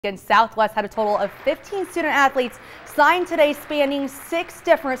And Southwest had a total of 15 student athletes signed today, spanning 6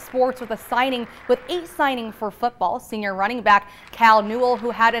 different sports, with 8 signing for football. Senior running back Cal Newell, who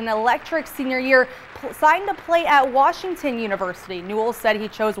had an electric senior year, signed to play at Washington University. Newell said he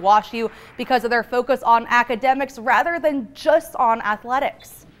chose WashU because of their focus on academics rather than just on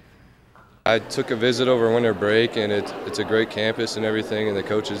athletics. I took a visit over winter break, and it's a great campus and everything, and the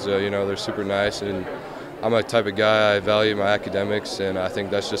coaches, they're super nice, and I'm a type of guy, I value my academics, and I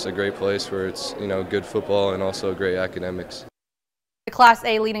think that's just a great place where it's, good football and also great academics. The Class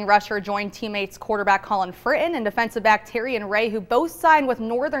A leading rusher joined teammates quarterback Colin Fritton and defensive back Terrion Ray, who both signed with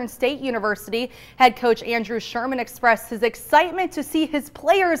Northern State University. Head coach Andrew Sherman expressed his excitement to see his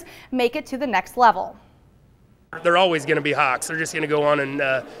players make it to the next level. They're always going to be Hawks. They're just going to go on and,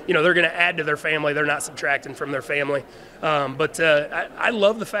 they're going to add to their family. They're not subtracting from their family. But I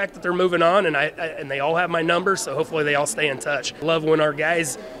love the fact that they're moving on, and they all have my number, so hopefully they all stay in touch. I love when our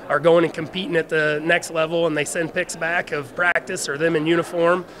guys are going and competing at the next level and they send pics back of practice or them in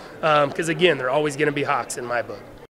uniform, because, again, they're always going to be Hawks in my book.